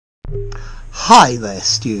Hi there,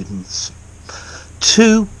 students.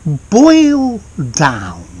 To boil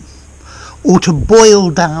down, or to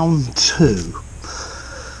boil down to.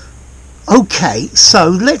 Okay, so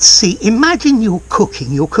let's see. Imagine you're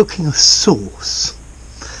cooking a sauce,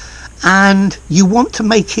 and you want to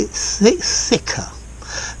make it thicker.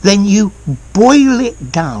 Then you boil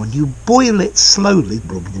it down. You boil it slowly,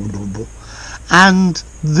 and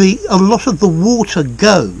a lot of the water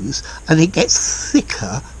goes, and it gets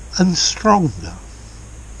thicker and stronger.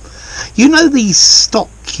 You know these stock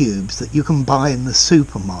cubes that you can buy in the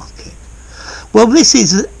supermarket? Well, this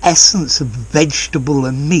is the essence of vegetable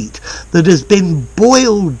and meat that has been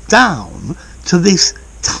boiled down to this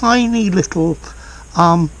tiny little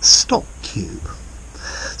stock cube.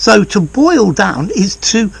 So to boil down is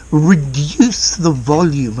to reduce the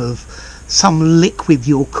volume of some liquid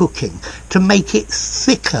you're cooking to make it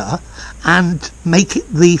thicker and make it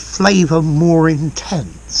the flavour more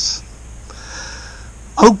intense.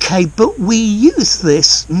 Okay, but we use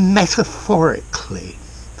this metaphorically.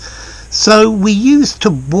 So we use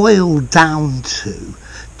to boil down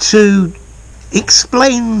to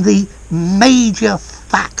explain the major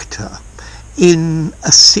factor in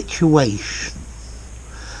a situation.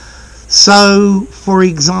 So, for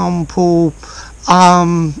example,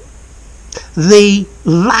 the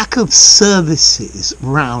lack of services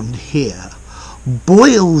round here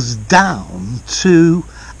boils down to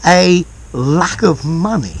a lack of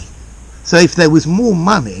money. So if there was more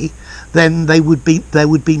money, then there would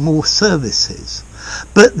be more services.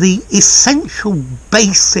 But the essential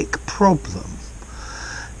basic problem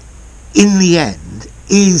in the end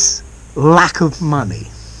is lack of money.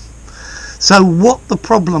 So what the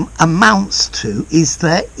problem amounts to is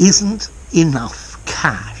there isn't enough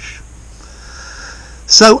cash.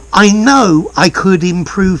 So I know I could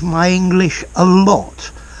improve my English a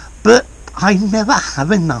lot, but I never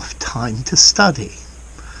have enough time to study.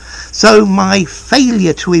 So my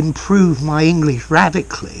failure to improve my English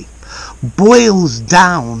radically boils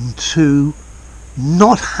down to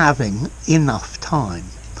not having enough time.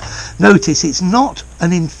 Notice it's not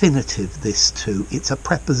an infinitive, this too, it's a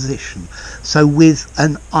preposition, so with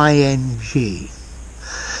an ing.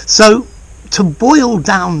 So to boil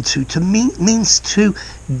down to means to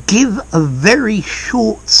give a very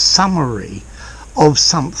short summary of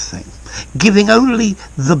something, giving only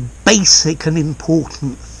the basic and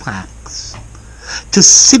important facts, to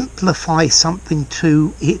simplify something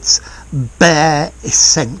to its bare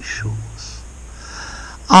essentials.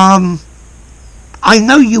 I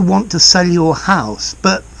know you want to sell your house,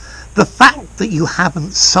 but the fact that you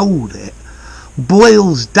haven't sold it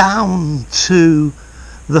boils down to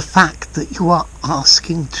the fact that you are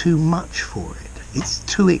asking too much for it. It's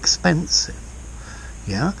too expensive.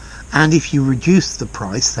 Yeah? And if you reduce the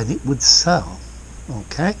price, then it would sell.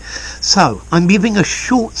 Okay? So, I'm giving a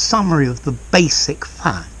short summary of the basic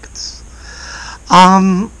facts.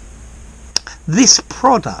 This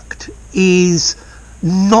product is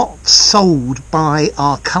not sold by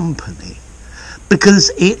our company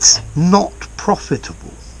because it's not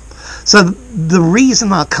profitable. So the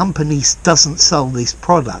reason our company doesn't sell this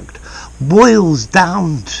product boils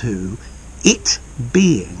down to it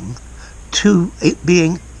being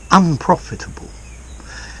unprofitable.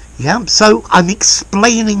 Yeah, so I'm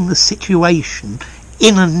explaining the situation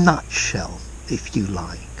in a nutshell, if you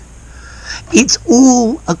like. It's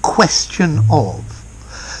all a question of.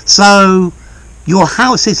 So your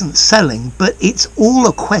house isn't selling, but it's all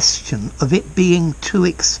a question of it being too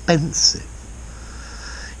expensive.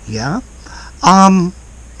 Yeah?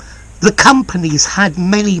 The company's had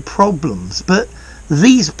many problems, but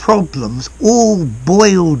these problems all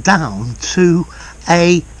boil down to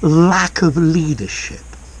a lack of leadership.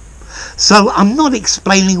 So I'm not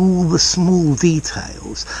explaining all the small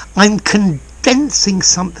details. I'm condensing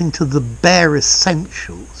something to the bare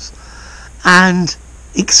essentials and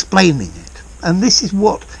explaining it. And this is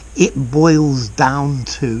what it boils down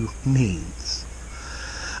to means.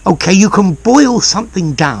 Okay, you can boil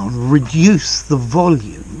something down, reduce the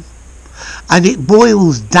volume, and it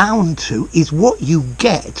boils down to is what you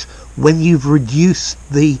get when you've reduced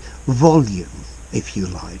the volume, if you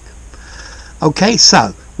like. Okay,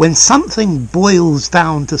 so when something boils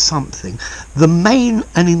down to something, the main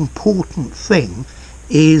and important thing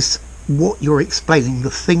is what you're explaining, the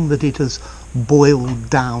thing that it has boiled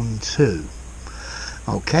down to.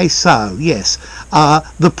 Okay, so yes,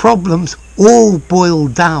 the problems all boil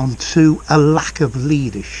down to a lack of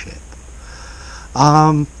leadership.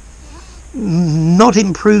 Not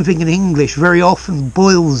improving in English very often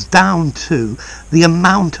boils down to the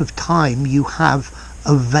amount of time you have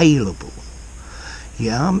available.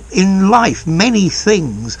 Yeah, in life, many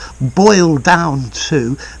things boil down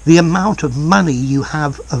to the amount of money you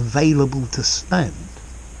have available to spend.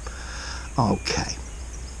 Okay.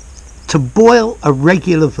 To boil, a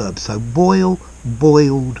regular verb. So boil,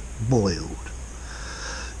 boiled, boiled.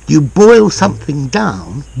 You boil something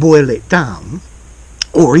down, boil it down,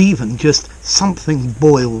 or even just something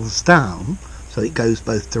boils down, so it goes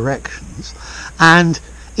both directions, and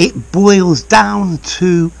it boils down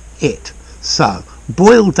to it. So,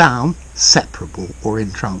 boil down, separable or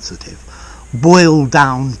intransitive. Boil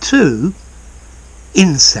down to,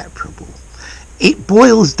 inseparable. It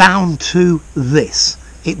boils down to this.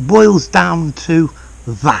 It boils down to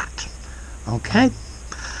that. Okay?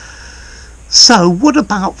 So, what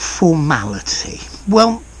about formality?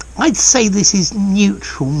 Well, I'd say this is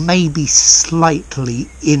neutral, maybe slightly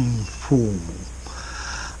informal.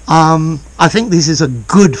 I think this is a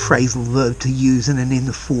good phrasal verb to use in an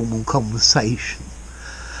informal conversation.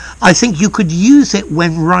 I think you could use it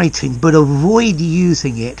when writing, but avoid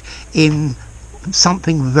using it in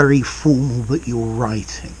something very formal that you're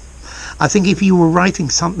writing. I think if you were writing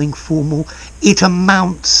something formal, it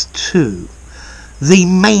amounts to, the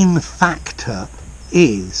main factor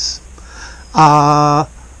is,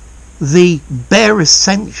 the bare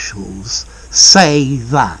essentials say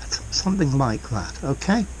that. Something like that,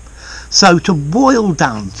 okay? So to boil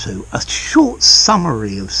down to, a short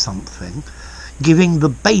summary of something, giving the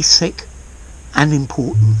basic and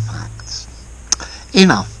important facts.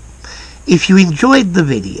 Enough. If you enjoyed the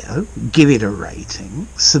video, give it a rating,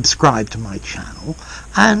 subscribe to my channel,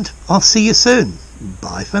 and I'll see you soon.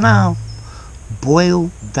 Bye for now.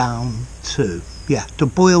 Boil down to. Yeah, to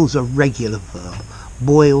boil's a regular verb.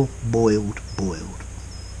 Boil, boiled, boiled.